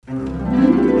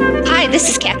This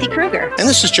is Kathy Kruger. And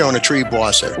this is Jonah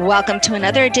Treebwasser. Welcome to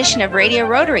another edition of Radio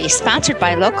Rotary, sponsored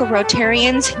by local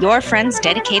Rotarians, your friends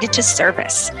dedicated to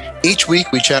service. Each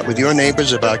week, we chat with your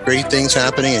neighbors about great things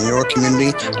happening in your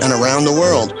community and around the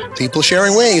world. People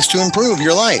sharing ways to improve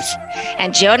your life.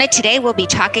 And Jonah, today we'll be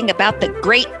talking about the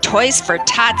Great Toys for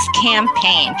Tots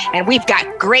campaign. And we've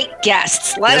got great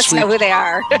guests. Let us know who they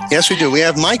are. Yes, we do. We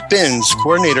have Mike Binns,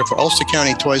 coordinator for Ulster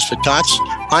County Toys for Tots.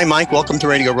 Hi, Mike. Welcome to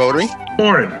Radio Rotary.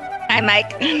 Morning. Hi,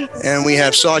 Mike. And we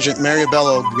have Sergeant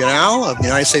Maribello Ganal of the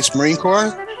United States Marine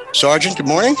Corps. Sergeant, good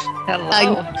morning.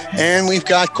 Hello. And we've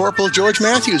got Corporal George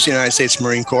Matthews, United States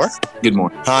Marine Corps. Good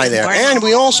morning. Hi there. Good morning. And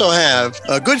we also have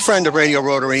a good friend of Radio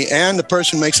Rotary and the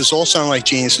person who makes us all sound like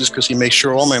geniuses because he makes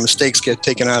sure all my mistakes get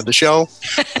taken out of the show,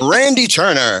 Randy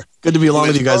Turner. Good to be along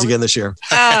with you guys again this year.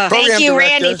 Oh, thank you,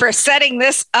 Director. Randy, for setting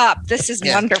this up. This is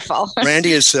wonderful.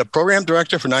 Randy is Program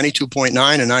Director for 92.9 and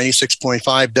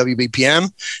 96.5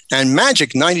 WBPM and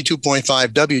Magic 92.5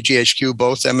 WGHQ,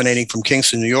 both emanating from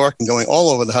Kingston, New York, and going all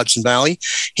over the Hudson Valley.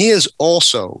 He is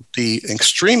also the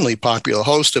extremely popular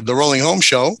host of the Rolling Home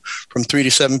Show from 3 to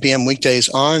 7 p.m. weekdays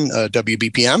on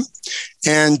WBPM.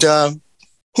 And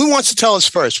who wants to tell us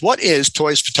first? What is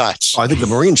Toys for Tots? I think the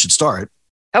Marines should start.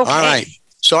 Okay. All right.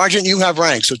 Sergeant, you have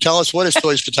rank, so tell us, what is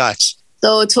Toys for Tots?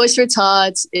 So Toys for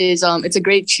Tots is it's a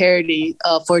great charity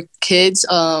for kids,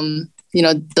 the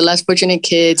less fortunate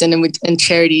kids, and then and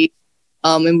charity,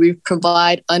 and we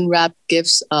provide unwrapped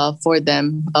gifts for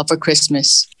them for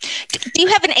Christmas. Do you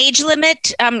have an age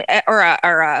limit, how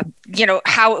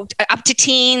up to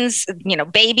teens,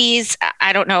 babies?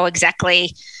 I don't know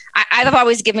exactly. I've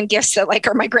always given gifts that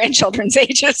are my grandchildren's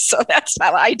ages, so that's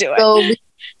how I do it.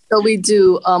 So we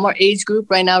do, our age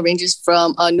group right now ranges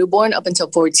from newborn up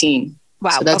until 14.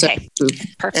 Wow, so that's okay.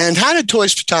 Perfect. And how did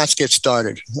Toys for Tots get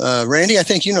started? Randy, I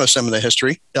think you know some of the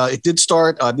history. It did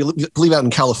start, I believe, out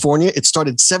in California. It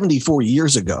started 74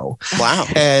 years ago. Wow.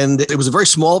 And it was a very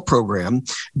small program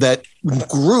that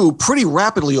grew pretty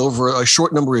rapidly over a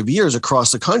short number of years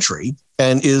across the country,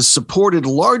 and is supported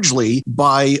largely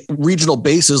by regional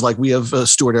bases, like we have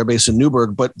Stewart Air Base in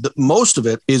Newburgh, but most of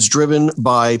it is driven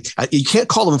by, you can't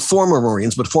call them former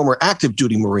Marines, but former active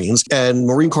duty Marines and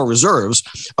Marine Corps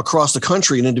reserves across the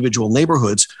country in individual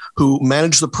neighborhoods who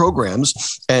manage the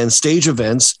programs and stage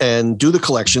events and do the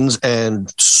collections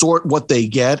and sort what they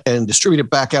get and distribute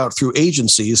it back out through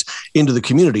agencies into the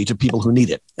community to people who need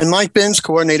it. And Mike Binns,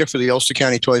 coordinator for the Ulster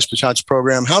County Toys for Tots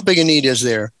program. How big a need is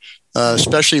there?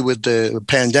 Especially with the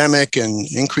pandemic and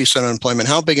increased unemployment,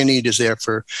 how big a need is there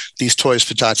for these Toys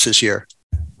for Tots this year?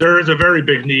 There is a very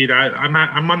big need. I'm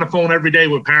on the phone every day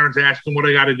with parents asking what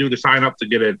I got to do to sign up to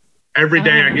get in. Every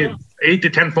day I get 8 to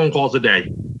 10 phone calls a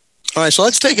day. All right, so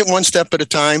let's take it one step at a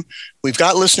time. We've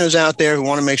got listeners out there who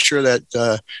want to make sure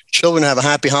that children have a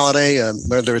happy holiday,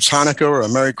 whether it's Hanukkah or a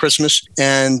Merry Christmas,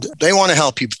 and they want to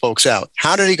help you folks out.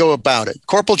 How did he go about it?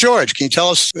 Corporal George, can you tell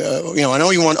us, I know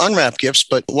you want unwrapped gifts,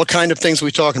 but what kind of things are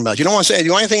we talking about? You don't want to say, do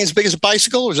you want anything as big as a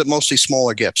bicycle, or is it mostly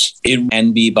smaller gifts? It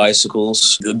can be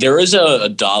bicycles. There is a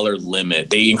dollar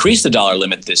limit. They increased the dollar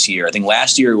limit this year. I think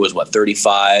last year it was,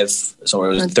 $35? So it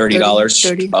was $30.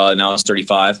 30. Now it's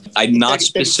 $35. I'm not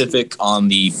specific on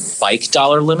the bike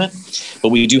dollar limit, but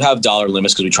we do have dollar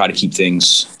limits because we try to keep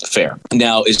things fair.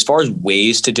 Now, as far as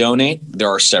ways to donate, there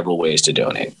are several ways to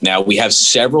donate. Now, we have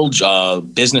several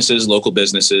businesses, local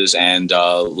businesses, and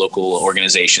local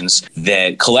organizations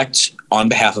that collect on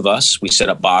behalf of us. We set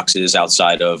up boxes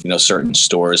outside of certain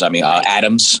stores.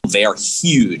 Adams, they are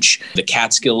huge. The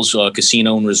Catskills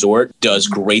Casino and Resort does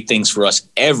great things for us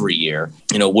every year.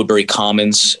 Woodbury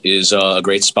Commons is a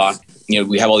great spot.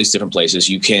 We have all these different places.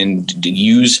 You can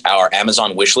use our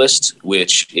Amazon wish list,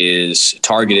 which is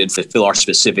targeted to fill our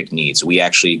specific needs. We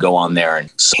actually go on there and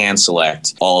hand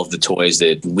select all of the toys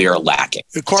that we are lacking.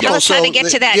 Corporal, Tell us how to get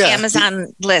to that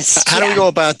Amazon list. How do we go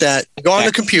about that? Go on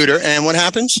the computer, and what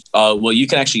happens? Well, you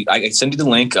can actually, I can send you the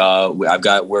link.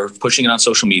 We're pushing it on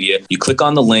social media. You click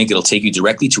on the link, it'll take you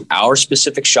directly to our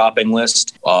specific shopping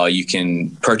list. You can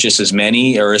purchase as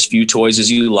many or as few toys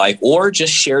as you like, or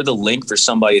just share the link for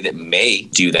somebody that may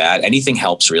do that. Anything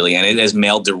helps, really, and it is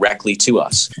mailed directly to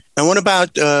us. And what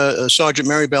about Sergeant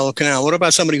Maribello Canal? What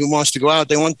about somebody who wants to go out?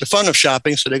 They want the fun of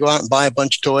shopping, so they go out and buy a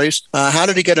bunch of toys. How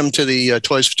did he get them to the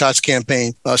Toys for Tots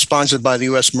campaign sponsored by the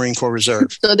U.S. Marine Corps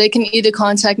Reserve? So they can either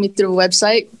contact me through the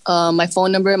website. My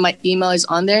phone number and my email is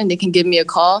on there, and they can give me a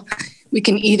call. we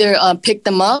can either pick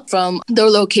them up from their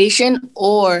location,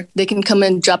 or they can come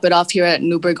and drop it off here at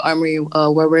Newburgh Armory,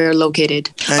 where we're located.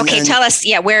 Okay, tell us,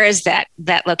 where is that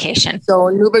location? So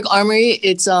Newburgh Armory,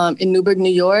 it's in Newburgh,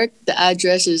 New York. The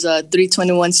address is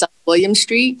 321 South William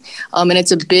Street, and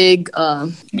it's a big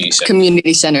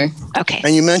community center. Okay.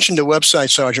 And you mentioned a website,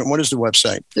 Sergeant. What is the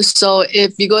website? So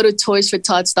if you go to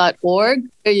toysfortots.org,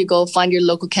 there you go, find your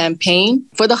local campaign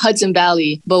for the Hudson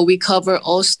Valley. But we cover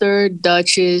Ulster,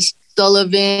 Dutchess,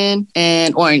 Sullivan,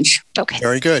 and Orange. Okay.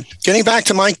 Very good. Getting back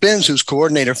to Mike Binns, who's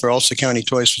coordinator for Ulster County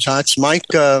Toys for Tots. Mike,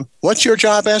 what's your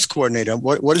job as coordinator?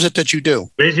 What is it that you do?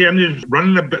 Basically, I'm just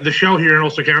running the show here in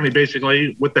Ulster County,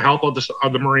 basically, with the help of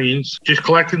the Marines. Just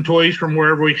collecting toys from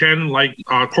wherever we can. Like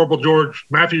Corporal George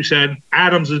Matthews said,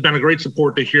 Adams has been a great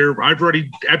support this year. I've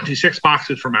already emptied 6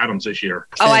 boxes from Adams this year.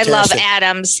 Fantastic. I love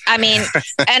Adams. I mean,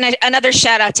 and another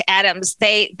shout out to Adams.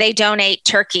 They donate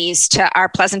turkeys to our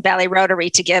Pleasant Valley Rotary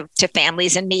to give to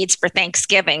families in needs for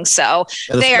Thanksgiving. So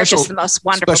they are just the most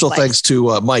wonderful Special place. Thanks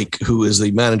to Mike, who is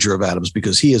the manager of Adams,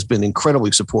 because he has been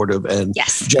incredibly supportive and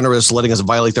generous, letting us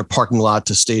violate their parking lot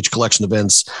to stage collection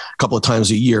events a couple of times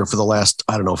a year for the last,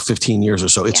 15 years or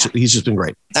so. He's just been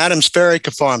great. Adams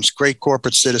Berica Farms, great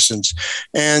corporate citizens.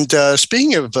 And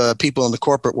speaking of people in the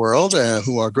corporate world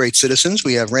who are great citizens,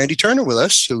 we have Randy Turner with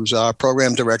us, who's our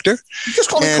program director. You just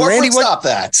call me corporate? Randy, stop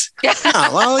that. Yeah,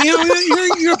 well,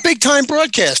 you're a big-time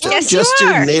broadcaster. Yes, just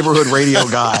a neighborhood radio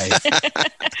guy.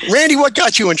 Randy, what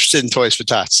got you interested in Toys for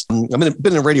Tots? I've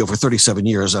been in radio for 37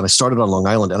 years, and I started on Long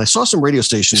Island, and I saw some radio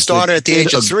stations. You started at the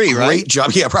age of 3, right? Great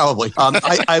job. Yeah, probably.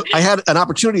 I had an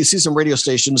opportunity to see some radio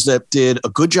stations that did a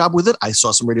good job with it. I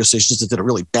saw some radio stations that did a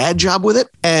really bad job with it.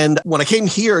 And when I came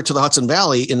here to the Hudson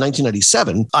Valley in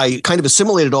 1997, I kind of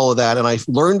assimilated all of that, and I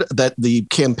learned that the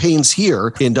campaigns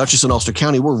here in Dutchess and Ulster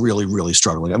County were really, really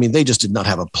struggling. I mean, they just did not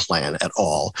have a plan at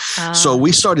all. So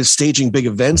we started staging big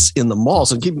events in the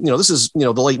malls, and this is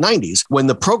the late 90s, when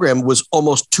the program was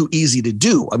almost too easy to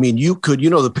do. I mean, you could,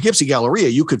 the Poughkeepsie Galleria,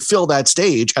 you could fill that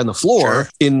stage and the floor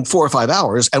in 4 or 5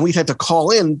 hours, and we'd have to call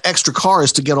in extra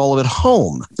cars to get all of it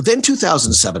home. But then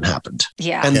 2007 happened.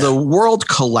 And the world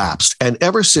collapsed. And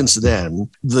ever since then,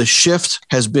 the shift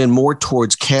has been more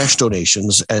towards cash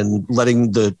donations and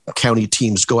letting the county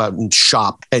teams go out and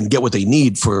shop and get what they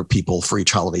need for people for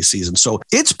each holiday season. So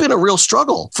it's been a real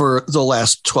struggle for the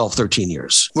last 12, 13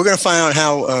 years. We're going to find out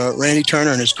how Randy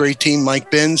Turner and his great team, Mike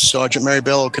Binns, Sergeant Mary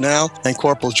Bell O'Connell, and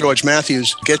Corporal George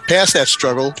Matthews, get past that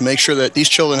struggle to make sure that these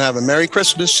children have a Merry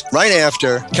Christmas. Right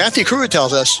after, Kathy Kruger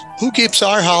tells us who keeps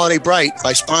our holiday bright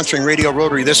by sponsoring Radio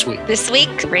Rotary this week. This week,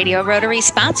 Radio Rotary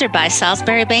sponsored by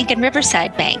Salisbury Bank and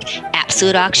Riverside Bank,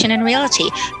 Absolute Auction and Realty,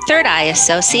 Third Eye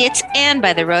Associates, and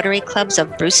by the Rotary Clubs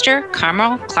of Brewster,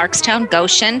 Carmel, Clarkstown,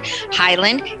 Goshen,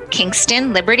 Highland,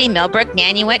 Kingston, Liberty, Millbrook,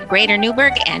 Nanuet, Greater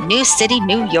Newburgh, and New City,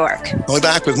 New York. We'll be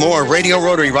back with more Radio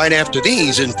Rotary right after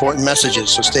these important messages,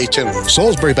 so stay tuned.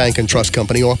 Salisbury Bank and Trust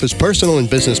Company offers personal and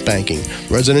business banking,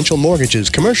 residential mortgages,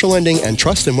 commercial lending, and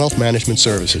trust and wealth management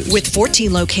services. With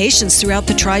 14 locations throughout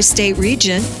the tri-state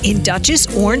region, in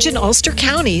Dutchess, Orange, and Ulster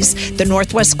counties, the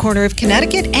northwest corner of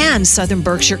Connecticut, and southern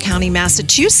Berkshire County,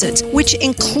 Massachusetts, which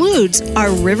includes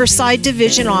our Riverside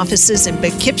Division offices in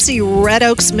Poughkeepsie, Red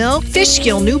Oaks Mill,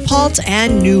 Fishkill, New Paltz,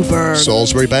 and Newburgh.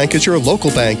 Salisbury Bank is your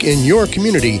local bank in your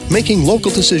community, making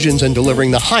local decisions and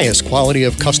delivering the highest quality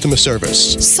of customer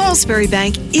service. Salisbury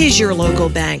Bank is your local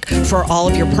bank for all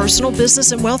of your personal,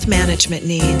 business, and wealth management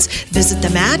needs. Visit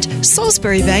them at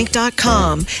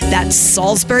salisburybank.com. That's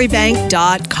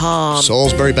salisburybank.com.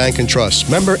 Salisbury Bank and Trust,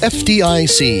 member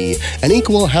FDIC, an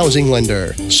equal housing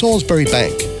lender. Salisbury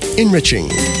Bank, enriching.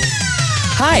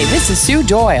 Hi, this is Sue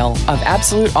Doyle of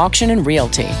Absolute Auction and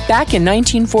Realty. Back in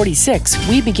 1946,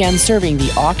 we began serving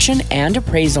the auction and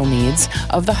appraisal needs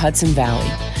of the Hudson Valley.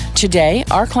 Today,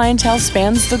 our clientele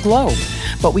spans the globe,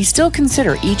 but we still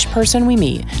consider each person we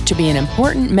meet to be an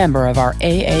important member of our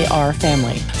AAR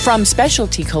family. From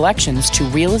specialty collections to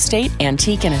real estate,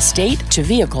 antique and estate to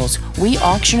vehicles, we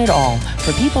auction it all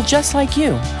for people just like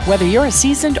you. Whether you're a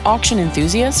seasoned auction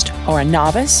enthusiast or a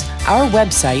novice, our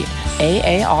website,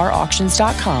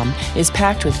 AARauctions.com, is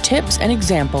packed with tips and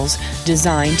examples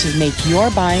designed to make your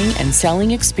buying and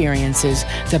selling experiences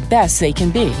the best they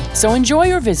can be. So enjoy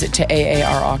your visit to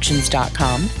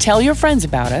AARauctions.com, tell your friends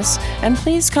about us, and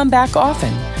please come back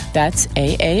often. That's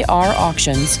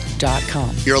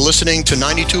AARauctions.com. You're listening to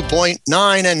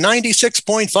 92.9 and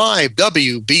 96.5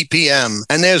 WBPM,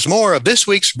 and there's more of this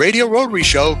week's Radio Rotary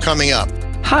Show coming up.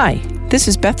 Hi, this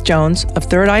is Beth Jones of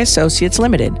Third Eye Associates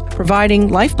Limited, providing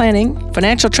life planning,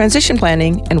 financial transition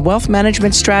planning, and wealth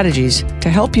management strategies to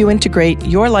help you integrate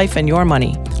your life and your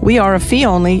money. We are a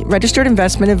fee-only registered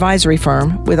investment advisory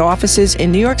firm with offices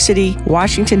in New York City,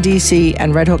 Washington, D.C.,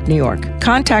 and Red Hook, New York.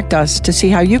 Contact us to see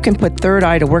how you can put Third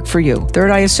Eye to work for you.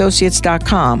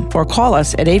 ThirdEyeAssociates.com or call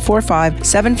us at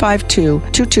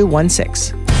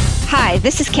 845-752-2216. Hi,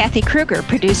 this is Kathy Kruger,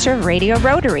 producer of Radio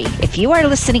Rotary. If you are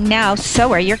listening now,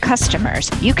 so are your customers.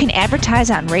 You can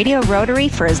advertise on Radio Rotary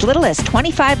for as little as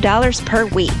 $25 per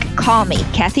week. Call me,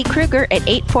 Kathy Kruger, at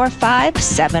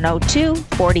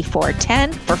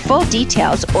 845-702-4410 for full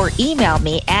details, or email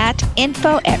me at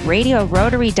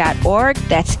info@radiorotary.org.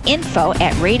 That's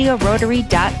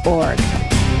info@radiorotary.org.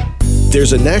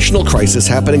 There's a national crisis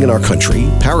happening in our country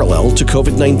parallel to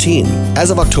COVID-19. As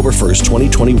of October 1st,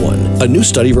 2021, a new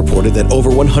study reported that over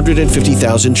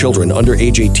 150,000 children under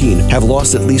age 18 have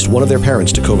lost at least one of their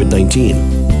parents to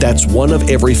COVID-19. That's 1 of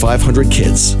every 500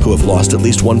 kids who have lost at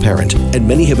least one parent, and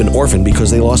many have been orphaned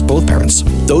because they lost both parents.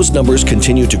 Those numbers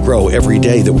continue to grow every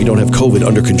day that we don't have COVID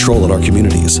under control in our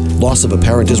communities. Loss of a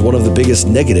parent is one of the biggest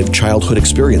negative childhood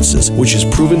experiences, which is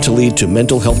proven to lead to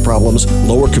mental health problems,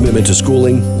 lower commitment to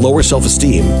schooling, lower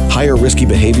self-esteem, higher risky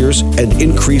behaviors, and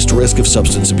increased risk of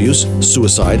substance abuse,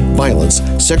 suicide, violence,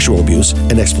 sexual abuse,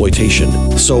 and exploitation.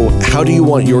 So, how do you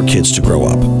want your kids to grow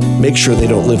up? Make sure they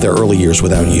don't live their early years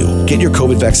without you. Get your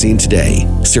COVID vaccine today.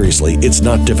 Seriously, it's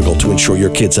not difficult to ensure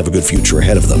your kids have a good future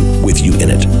ahead of them with you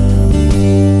in it.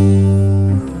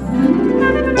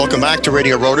 Welcome back to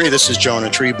Radio Rotary. This is Jonah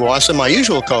Triebwasser. My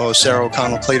usual co-host, Sarah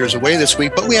O'Connell-Clater, is away this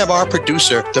week, but we have our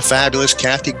producer, the fabulous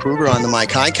Kathy Kruger, on the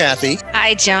mic. Hi, Kathy.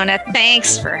 Hi, Jonah.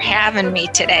 Thanks for having me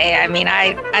today. I mean,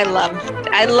 I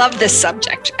love this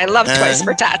subject. I love Toys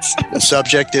for Tots. The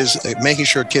subject is making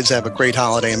sure kids have a great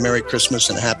holiday, a Merry Christmas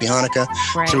and a Happy Hanukkah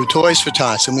through Toys for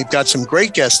Tots. And we've got some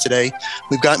great guests today.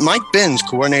 We've got Mike Binns,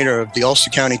 coordinator of the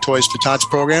Ulster County Toys for Tots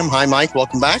program. Hi, Mike.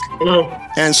 Welcome back. Hello.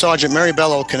 And Sergeant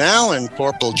Maribel O'Connell and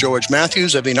Corporal George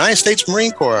Matthews of the United States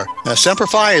Marine Corps. Semper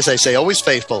Fi, as they say, always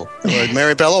faithful.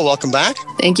 Maribel, welcome back.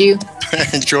 Thank you.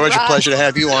 And George, a pleasure to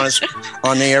have you on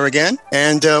the air again.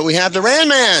 And we have the Rand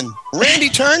Man, Randy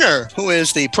Turner, who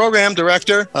is the program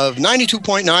director of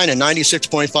 92.9 and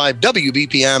 96.5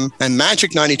 WBPM and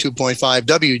Magic 92.5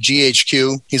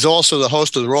 WGHQ. He's also the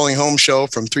host of the Rolling Home Show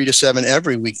from 3 to 7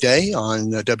 every weekday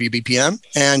on WBPM.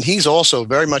 And he's also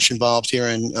very much involved here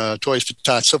in Toys for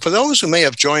Tots. So for those who may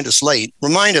have joined us late,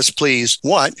 remind us, please,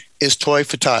 what is Toy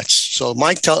for Tots? So,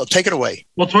 Mike, take it away.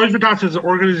 Well, Toys for Tots is an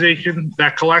organization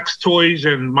that collects toys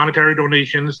and monetary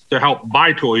donations to help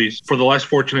buy toys for the less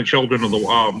fortunate children of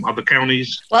the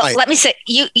counties. Well, let me say,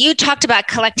 you talked about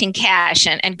collecting cash,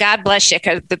 and God bless you,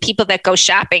 because the people that go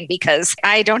shopping, because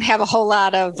I don't have a whole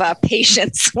lot of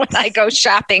patience when I go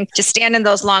shopping to stand in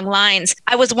those long lines.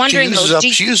 I was wondering,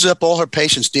 she uses up all her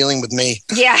patience dealing with me.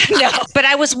 Yeah, no, but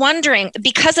I was wondering,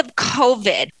 because of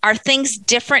COVID, are things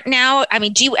different now? I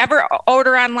mean, do you ever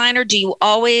order online, or do you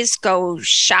always go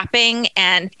shopping?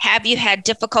 And have you had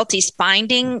difficulties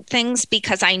finding things?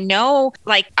 Because I know,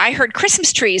 like, I heard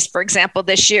Christmas trees, for example,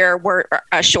 this year were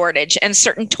a shortage, and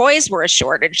certain toys were a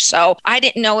shortage. So I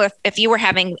didn't know if you were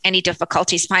having any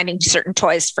difficulties finding certain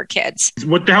toys for kids.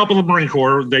 With the help of the Marine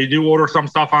Corps, they do order some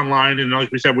stuff online. And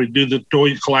like we said, we do the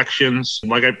toy collections.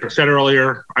 Like I said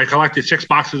earlier, I collected 6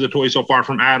 boxes of toys so far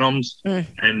from Adams.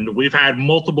 And we've had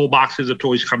multiple boxes of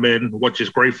toys come in, which is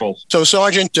grateful. So,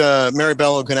 Sergeant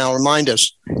Maribel O'Connell, remind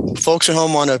us, folks at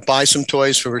home want to buy some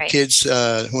toys for kids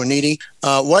who are needy.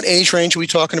 What age range are we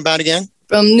talking about again?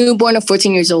 From newborn to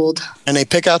 14 years old. And they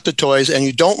pick out the toys, and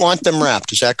you don't want them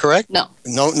wrapped. Is that correct? No.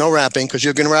 No wrapping, because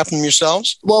you're going to wrap them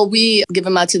yourselves? Well, we give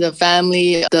them out to the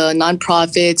family, the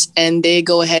nonprofits, and they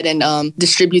go ahead and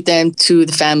distribute them to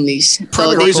the families.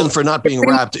 Primary reason for not being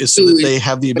wrapped is so that they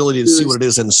have the ability to see what it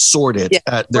is and sort it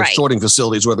at their sorting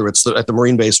facilities, whether it's at the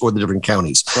Marine base or the different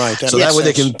counties. Right. So that way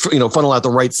they can, funnel out the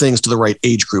right things to the right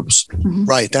age groups. Mm-hmm.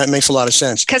 Right. That makes a lot of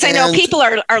sense. Because I know people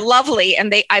are lovely,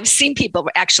 and I've seen people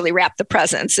actually wrap the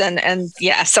presents, and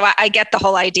yeah, so I get the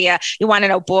whole idea. You want to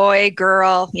know boy,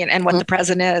 girl, and what the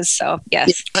present is. So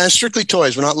yes. And strictly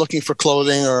toys. We're not looking for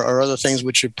clothing or other things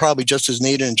which are probably just as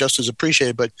needed and just as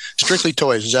appreciated, but strictly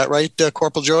toys. Is that right,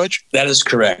 Corporal George? That is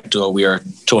correct. We are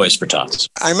Toys for Tots.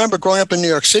 I remember growing up in New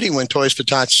York City when Toys for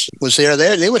Tots was there.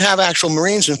 They would have actual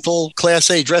Marines in full Class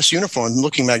A dress uniform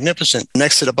looking magnificent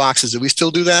next to the boxes. Do we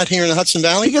still do that here in the Hudson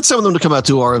Valley? We get some of them to come out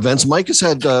to our events. Mike has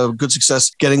had good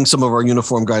success getting some of our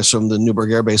uniform guys from the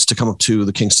Newburgh Air Base to come up to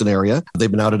the Kingston area. They've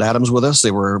been out at Adams with us.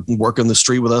 They were working the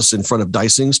street with us in front of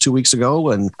Dysings 2 weeks ago.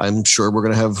 And I'm sure we're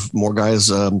going to have more guys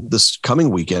this coming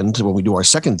weekend when we do our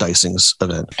second Dysings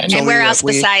event. And where else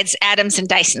besides Adams and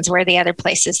Dysons? Where are the other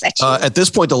places that you... At this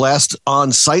point, the last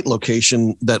on-site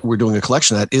location that we're doing a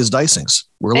collection at is Dysings.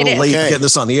 We're a little late getting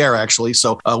this on the air, actually.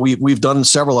 So we've done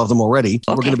several of them already.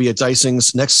 Okay. We're going to be at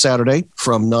Dysings next Saturday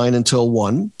from 9 until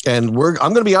 1. And I'm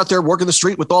going to be out there working the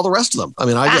street with all the rest of them. I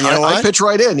mean, I pitch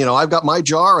right in. I've got my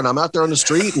jar and I'm out there on the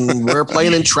street and we're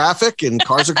playing in traffic and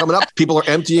cars are coming up. People are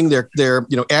emptying their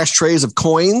ashtrays of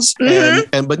coins.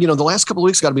 Mm-hmm. But the last couple of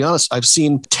weeks, got to be honest, I've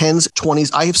seen 10s,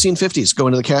 20s. I have seen 50s go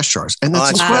into the cash jars. And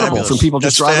that's incredible fabulous. From people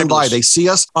just driving by. They see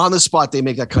us on the spot. They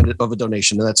make that kind of a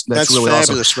donation. And that's really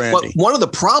fabulous, awesome. Randy. But one of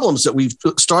the problems that we've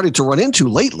started to run into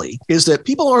lately is that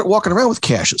people aren't walking around with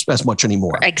cash as much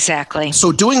anymore. Exactly.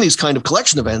 So doing these kind of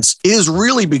collection events is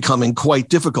really becoming quite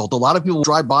difficult. A lot of people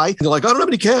drive by and they're like, I don't have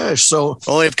any cash. So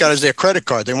all they've got is their credit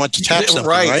card. They want to tap something,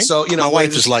 right? So, my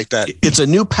wife is like that. It's a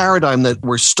new paradigm that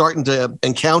we're starting to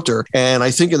encounter. And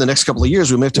I think in the next couple of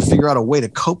years, we may have to figure out a way to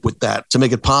cope with that to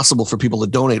make it possible for people to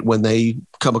donate when they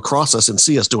come across us and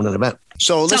see us doing an event.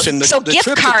 So listen, the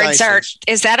gift cards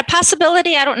is that a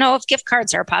possibility? I don't know if gift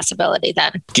cards are a possibility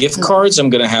then. Gift cards, I'm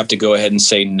going to have to go ahead and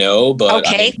say no, but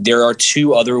there are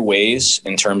two other ways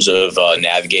in terms of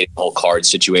navigating the whole card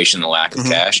situation and the lack of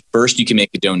cash. First, you can make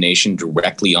a donation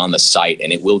directly on the site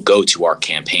and it will go to our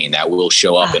campaign. That will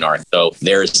show up in our, so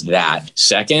there's that.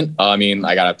 Second,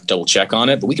 I got to double check on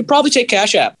it, but we could probably take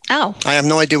Cash App. Oh. I have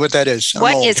no idea what that is.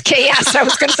 What is Chaos? I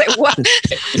was going to say, what?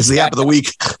 It's the app of the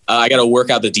week. I got to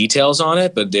work out the details on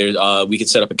it, but there, we could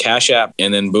set up a Cash App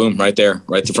and then boom, right there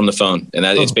from the phone. And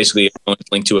that is basically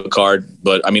linked to a card.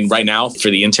 But right now for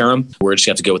the interim, we're just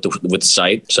have to go with the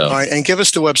site. So, all right, and give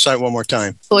us the website one more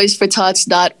time.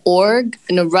 toysfortots.org.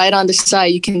 And right on the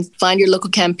site, you can find your local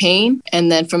campaign.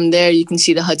 And then from there, you can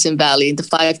see the Hudson Valley, the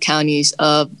 5 counties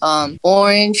of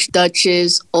Orange,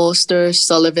 Dutchess, Ulster,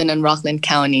 Sullivan, and Rockland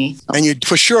County. And you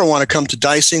for sure want to come to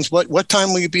Dysings. What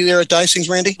time will you be there at Dysings,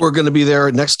 Randy? We're going to be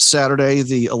there next Saturday,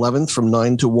 the 11th, from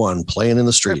 9 to 1, playing in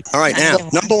the street. All right, now,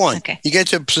 number one, you get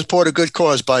to support a good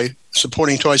cause by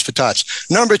supporting Toys for Tots.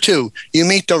 Number 2, you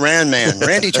meet the Ran Man,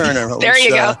 Randy Turner. There you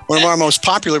go. One of our most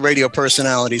popular radio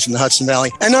personalities in the Hudson Valley.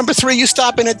 And number 3, you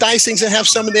stop in at Dysings and have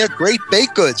some of their great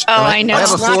baked goods. Oh, I know. I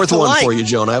have a fourth one for you,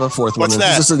 Joan. I have a fourth one. What's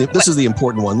that? This is the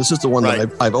important one. This is the one that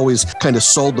I've always kind of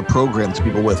sold the program to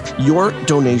people with. Your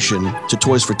donation to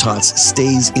Toys for Tots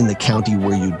stays in the county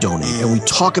where you donate. And we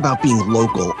talk about being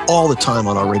local all the time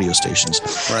on our radio stations.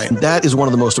 Right. And that is one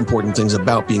of the most important things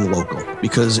about being local,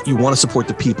 because you want to support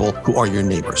the people who are your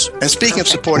neighbors. And speaking of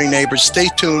supporting neighbors, stay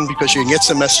tuned because you can get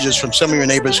some messages from some of your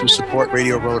neighbors who support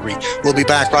Radio Rotary. We'll be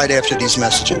back right after these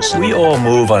messages. We all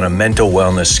move on a mental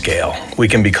wellness scale. We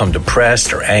can become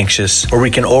depressed or anxious, or we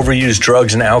can overuse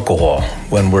drugs and alcohol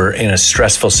when we're in a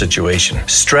stressful situation.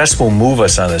 Stress will move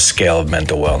us on the scale of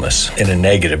mental wellness in a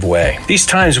negative way. These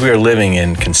times we are living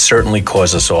in can certainly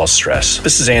cause us all stress.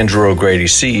 This is Andrew O'Grady,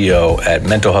 CEO at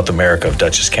Mental Health America of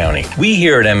Dutchess County. We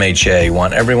here at MHA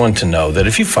want everyone to know that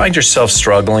if you find yourself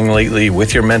struggling lately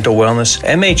with your mental wellness,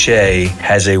 MHA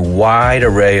has a wide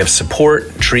array of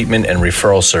support, treatment, and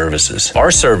referral services.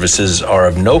 Our services are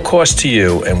of no cost to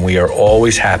you, and we are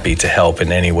always happy to help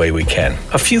in any way we can.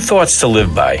 A few thoughts to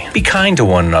live by. Be kind to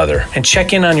one another and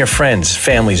check in on your friends,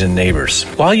 families, and neighbors.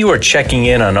 While you are checking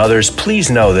in on others,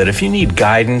 please know that if you need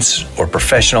guidance or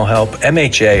professional help,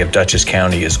 MHA of Dutchess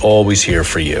County is always here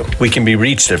for you. We can be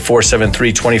reached at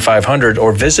 473-2500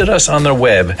 or visit us on the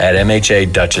web at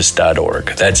mhadutchess.org.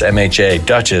 That's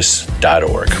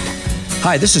mhadutchess.org.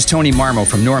 Hi, this is Tony Marmo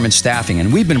from Norman Staffing,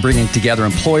 and we've been bringing together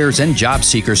employers and job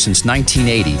seekers since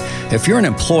 1980. If you're an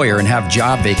employer and have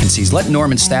job vacancies, let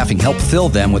Norman Staffing help fill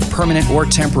them with permanent or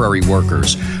temporary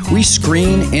workers. We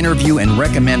screen, interview, and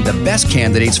recommend the best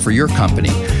candidates for your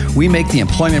company. We make the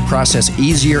employment process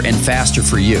easier and faster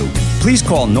for you. Please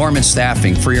call Norman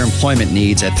Staffing for your employment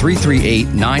needs at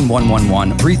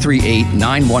 338-9111,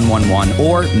 338-9111,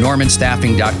 or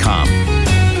normanstaffing.com.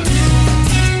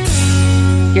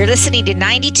 You're listening to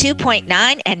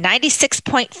 92.9 and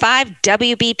 96.5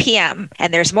 WBPM,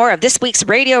 and there's more of this week's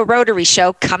Radio Rotary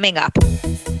Show coming up.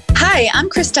 Hi, I'm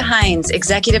Krista Hines,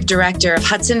 Executive Director of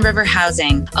Hudson River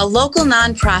Housing, a local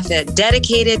nonprofit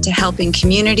dedicated to helping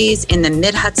communities in the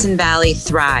Mid-Hudson Valley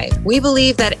thrive. We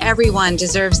believe that everyone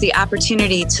deserves the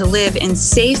opportunity to live in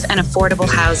safe and affordable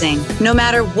housing. No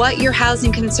matter what your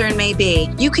housing concern may be,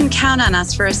 you can count on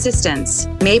us for assistance.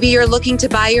 Maybe you're looking to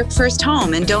buy your first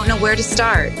home and don't know where to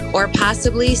start, or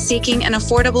possibly seeking an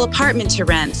affordable apartment to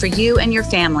rent for you and your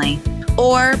family.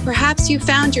 Or perhaps you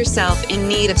found yourself in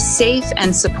need of safe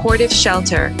and supportive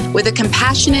shelter with a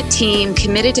compassionate team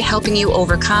committed to helping you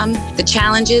overcome the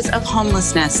challenges of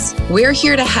homelessness. We're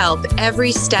here to help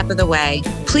every step of the way.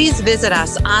 Please visit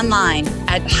us online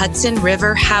at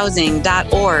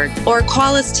hudsonriverhousing.org or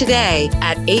call us today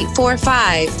at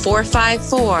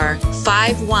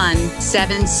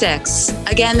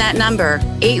 845-454-5176. Again, that number,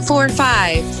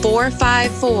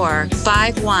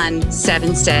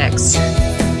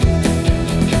 845-454-5176.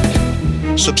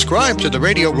 Subscribe to the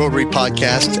Radio Rotary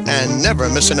Podcast and never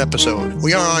miss an episode.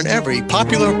 We are on every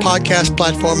popular podcast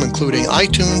platform, including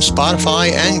iTunes,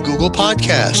 Spotify, and Google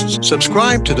Podcasts.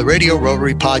 Subscribe to the Radio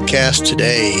Rotary Podcast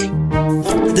today.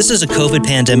 This is a COVID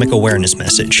pandemic awareness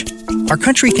message. Our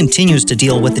country continues to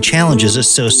deal with the challenges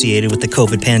associated with the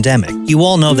COVID pandemic. You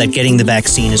all know that getting the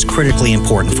vaccine is critically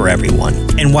important for everyone.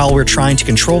 And while we're trying to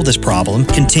control this problem,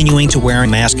 continuing to wear a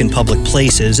mask in public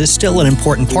places is still an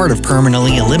important part of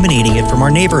permanently eliminating it from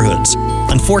our neighborhoods.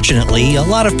 Unfortunately, a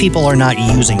lot of people are not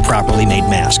using properly made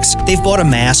masks. They've bought a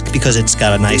mask because it's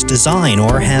got a nice design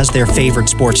or has their favorite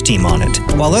sports team on it,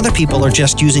 while other people are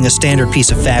just using a standard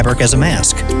piece of fabric as a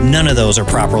mask. None of those are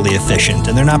properly efficient,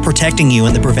 and they're not protecting you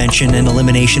in the prevention and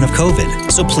elimination of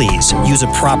COVID. So please, use a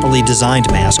properly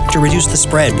designed mask to reduce the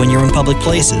spread when you're in public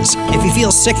places. If you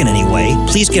feel sick in any way,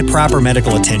 please get proper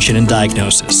medical attention and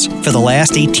diagnosis. For the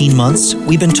last 18 months,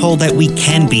 we've been told that we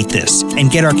can beat this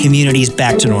and get our communities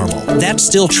back to normal. That's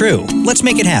still true. Let's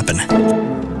make it happen.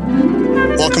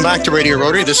 Welcome back to Radio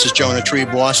Rotary. This is Jonah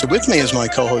Triebwasser. With me is my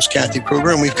co-host, Kathy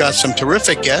Kruger, and we've got some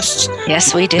terrific guests.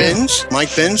 Yes, we do. Mike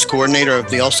Binns, coordinator of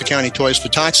the Ulster County Toys for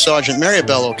Tots, Sergeant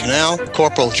Maribel O'Connell,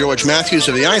 Corporal George Matthews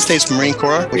of the United States Marine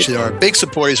Corps, which are big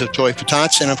supporters of Toys for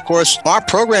Tots, and of course, our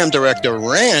program director,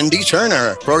 Randy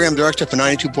Turner, program director for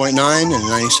 92.9 and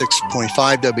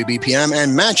 96.5 WBPM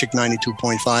and Magic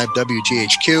 92.5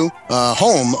 WGHQ,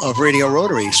 home of Radio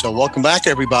Rotary. So welcome back,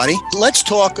 everybody. Let's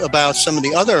talk about some of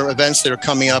the other events that are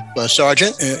coming up,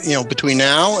 Sergeant, between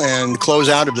now and close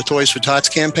out of the Toys for Tots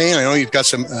campaign. I know you've got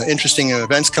some interesting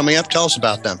events coming up. Tell us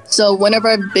about them. So one of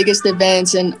our biggest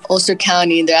events in Ulster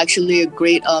County, they're actually a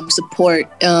great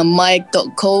support. Mike,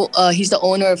 he's the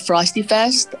owner of Frosty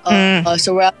Fest.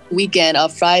 So we're out weekend,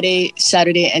 Friday,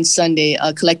 Saturday, and Sunday,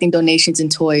 collecting donations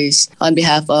and toys on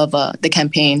behalf of the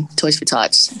campaign, Toys for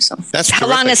Tots. So that's how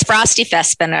long has Frosty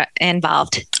Fest been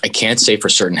involved? I can't say for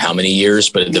certain how many years,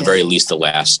 but at the very least, the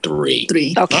last three.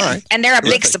 Okay. Right. And they're a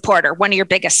big supporter, one of your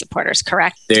biggest supporters,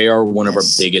 correct? They are one of our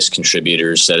biggest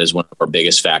contributors. That is one of our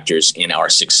biggest factors in our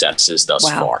successes thus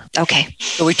far. Okay.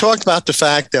 So we talked about the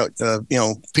fact that,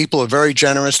 people are very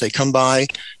generous. They come by.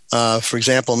 For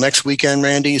example, next weekend,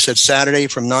 Randy, you said Saturday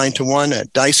from 9 to 1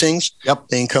 at Dicing's. Yep.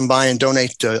 They can come by and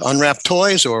donate unwrapped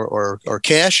toys or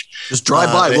cash. Just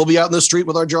drive by. We'll be out in the street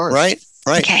with our jars. Right.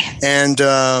 Okay. And,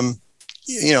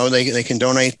 they can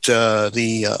donate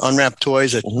the unwrapped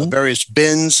toys at various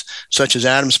bins, such as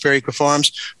Adams Ferry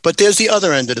Farms. But there's the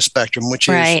other end of the spectrum, which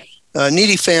is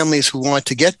needy families who want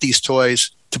to get these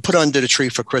toys to put under the tree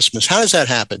for Christmas. How does that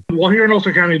happen? Well, here in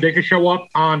Ulster County, they can show up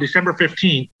on December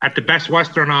 15th at the Best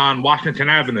Western on Washington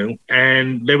Avenue,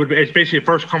 and it's basically a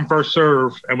first come, first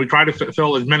serve, and we try to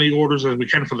fill as many orders as we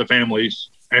can for the families.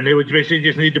 And they would basically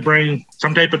just need to bring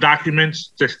some type of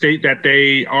documents to state that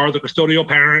they are the custodial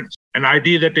parents, an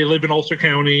ID that they live in Ulster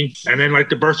County, and then like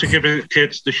the birth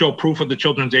certificates to show proof of the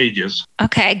children's ages.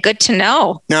 Okay, good to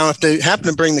know. Now, if they happen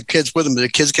to bring the kids with them, do the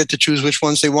kids get to choose which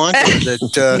ones they want? Or is it,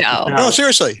 no,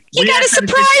 seriously. You got to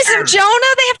surprise them,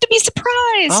 Jonah. They have to be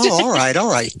surprised. Oh,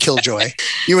 all right. Killjoy.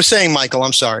 You were saying, Michael,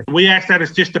 I'm sorry. We ask that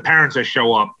it's just the parents that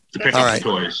show up to pick up the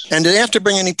toys. And do they have to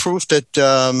bring any proof that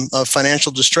of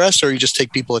financial distress, or you just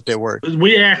take people at their word?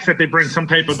 We ask that they bring some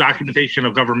type of documentation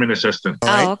of government assistance.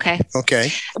 Right. Oh, okay.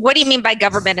 Okay. What do you mean by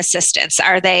government assistance?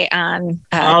 Are they on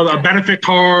a benefit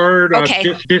card?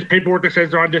 Okay. This paperwork that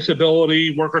says they're on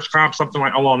disability, workers' comp, something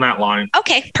like along that line.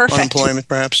 Okay, perfect. Unemployment,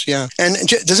 perhaps. Yeah. And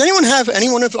does any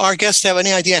one of our guests have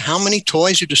any idea how many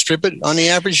toys you distribute on the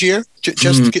average year?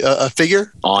 Just a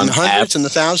figure in the hundreds and the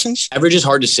thousands? Average is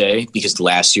hard to say because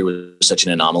last year was such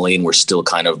an anomaly and we're still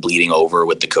kind of bleeding over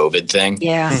with the COVID thing.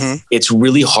 Yeah. It's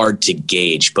really hard to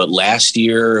gauge. But last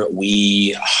year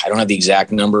I don't have the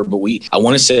exact number, but I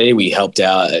want to say we helped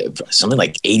out something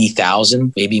like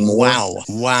 80,000, maybe more.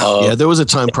 Wow. Yeah, there was a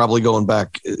time probably going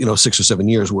back, 6 or 7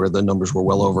 years where the numbers were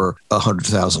well over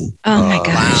 100,000. Oh my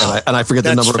gosh. And I forget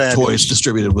the number fabulous. of toys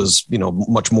distributed was,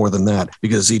 much more than that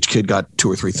because each kid got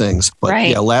 2 or 3 things. But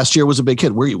yeah, last year was a big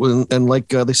hit. And like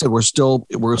they said, we're still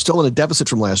in a deficit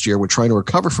from last last year. We're trying to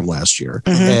recover from last year.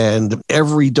 And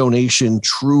every donation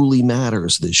truly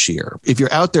matters this year. If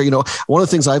you're out there, one of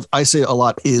the things I say a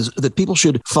lot is that people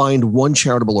should find one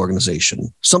charitable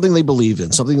organization, something they believe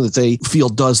in, something that they feel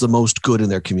does the most good in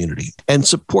their community, and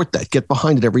support that, get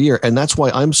behind it every year. And that's why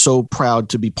I'm so proud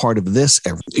to be part of this,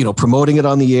 promoting it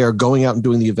on the air, going out and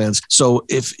doing the events. So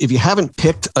if you haven't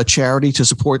picked a charity to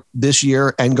support this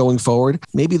year and going forward,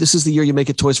 maybe this is the year you make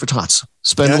it Toys for Tots.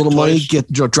 Spend a little money,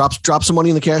 drop some money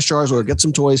in the cash jars or get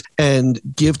some toys and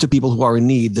give to people who are in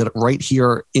need that right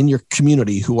here in your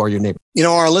community who are your neighbors.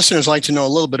 Our listeners like to know a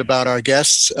little bit about our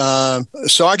guests.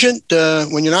 Sergeant,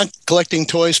 when you're not collecting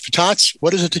Toys for Tots,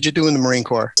 what is it that you do in the Marine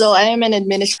Corps? So I am an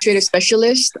administrative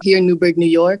specialist here in Newburgh, New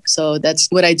York. So that's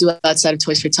what I do outside of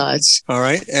Toys for Tots. All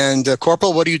right. And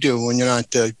Corporal, what do you do when you're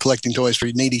not collecting toys for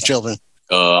needy children?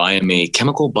 I am a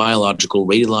chemical, biological,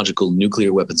 radiological,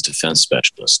 nuclear weapons defense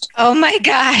specialist. Oh my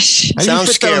gosh.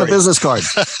 Sounds scary. On a business card.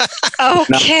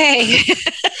 Okay.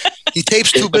 He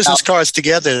tapes two business cards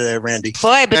together there, Randy.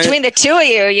 Boy, between the two of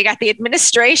you, you got the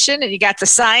administration and you got the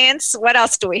science. What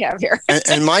else do we have here?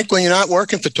 And Mike, when you're not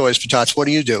working for Toys for Tots, what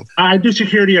do you do? I do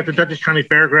security at the Dutchess County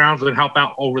Fairgrounds and help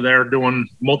out over there doing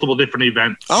multiple different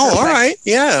events. Oh, all right.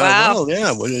 Yeah. Wow.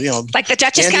 Well, yeah. Like the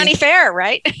Dutchess County Fair,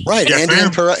 right? Right. Yes, Andy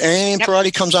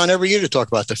Imperati comes on every year to talk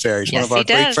about the fair. He's one of our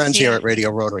great friends here at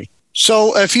Radio Rotary.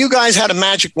 So if you guys had a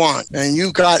magic wand and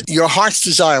you got your heart's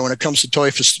desire when it comes to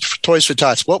Toys for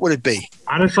Tots, what would it be?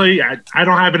 Honestly, I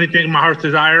don't have anything in my heart's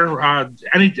desire.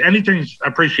 Anything's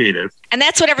appreciated. And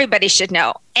that's what everybody should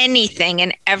know. Anything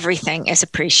and everything is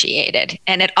appreciated.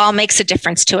 And it all makes a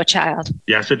difference to a child.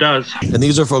 Yes, it does. And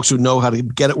these are folks who know how to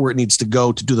get it where it needs to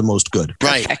go to do the most good.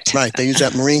 Right. They use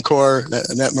that Marine Corps,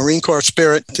 that Marine Corps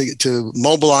spirit to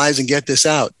mobilize and get this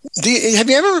out. Have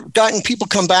you ever gotten people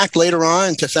come back later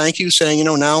on to thank you, saying,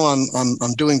 now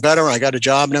I'm doing better, I got a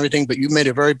job and everything, but you made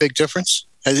a very big difference?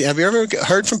 Have you ever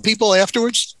heard from people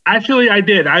afterwards? Actually, I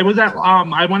did. I was at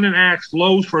I went and asked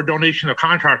Lowe's for a donation of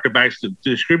contractor bags to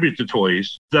distribute the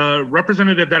toys. The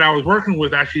representative that I was working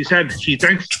with actually said she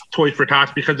thanks Toys for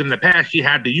Tots because in the past she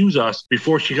had to use us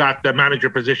before she got the manager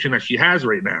position that she has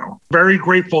right now. Very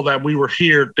grateful that we were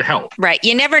here to help. Right.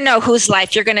 You never know whose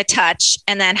life you're going to touch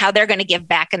and then how they're going to give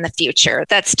back in the future.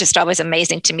 That's just always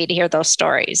amazing to me to hear those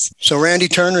stories. So Randy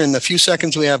Turner, in the few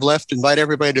seconds we have left, invite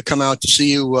everybody to come out to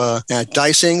see you at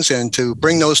Dysings and to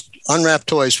bring those unwrapped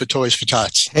toys for Toys for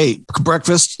Tots. Hey,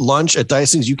 breakfast, lunch at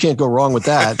Dysings, you can't go wrong with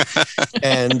that.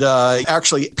 And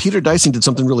actually, Peter Dysing did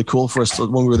something really cool for us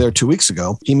when we were there 2 weeks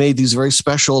ago. He made these very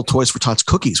special Toys for Tots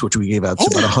cookies, which we gave out to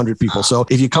about 100 people. So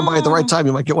if you come by at the right time,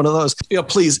 you might get one of those.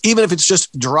 Please, even if it's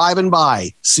just driving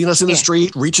by, seeing us in the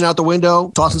street, reaching out the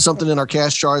window, tossing something in our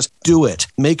cash jars, do it.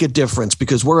 Make a difference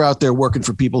because we're out there working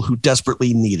for people who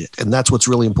desperately need it. And that's what's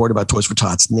really important about Toys for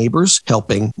Tots. Neighbors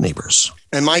helping neighbors.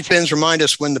 And Mike Binns, remind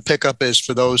us when the pickup is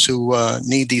for those who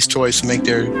need these toys to make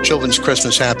their children's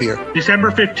Christmas happier.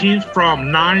 December 15th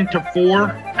from 9 to 4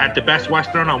 at the Best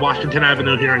Western on Washington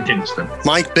Avenue here in Kingston.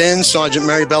 Mike Binns, Sergeant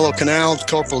Mary Bello Canal,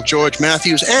 Corporal George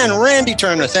Matthews, and Randy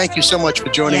Turner, thank you so much for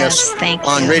joining us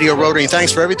on Radio Rotary. And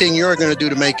thanks for everything you're going to do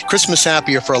to make Christmas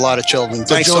happier for a lot of children.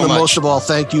 Thanks so much. Most of all,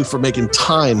 thank you for making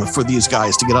time for these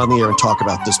guys to get on the air and talk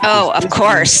about this. Oh, of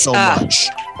course. So much.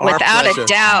 Without a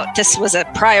doubt, this was a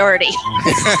priority.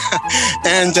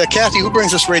 And Kathy, who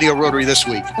brings us Radio Rotary this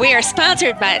week? We are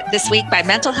sponsored this week by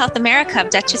Mental Health America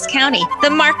of Dutchess County, the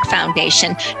Mark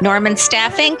Foundation, Norman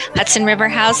Staffing, Hudson River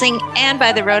Housing, and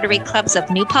by the Rotary Clubs of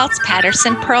New Paltz,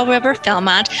 Patterson, Pearl River,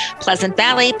 Philmont, Pleasant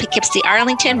Valley, Poughkeepsie,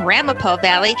 Arlington, Ramapo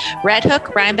Valley, Red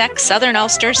Hook, Rhinebeck, Southern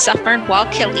Ulster, Suffern,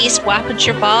 Wallkill East,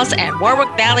 Waukesha Falls, and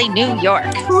Warwick Valley, New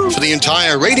York. For the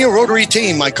entire Radio Rotary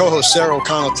team, my co-host Sarah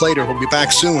O'Connell-Clater will be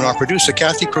back soon, our producer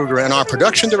Kathy Kruger, and our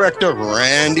production director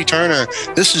Randy Turner.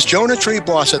 This is Jonah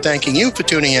Treebosser thanking you for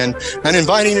tuning in and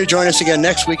inviting you to join us again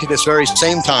next week at this very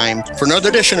same time for another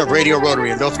edition of Radio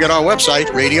Rotary. And don't forget our website,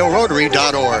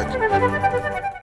 radiorotary.org.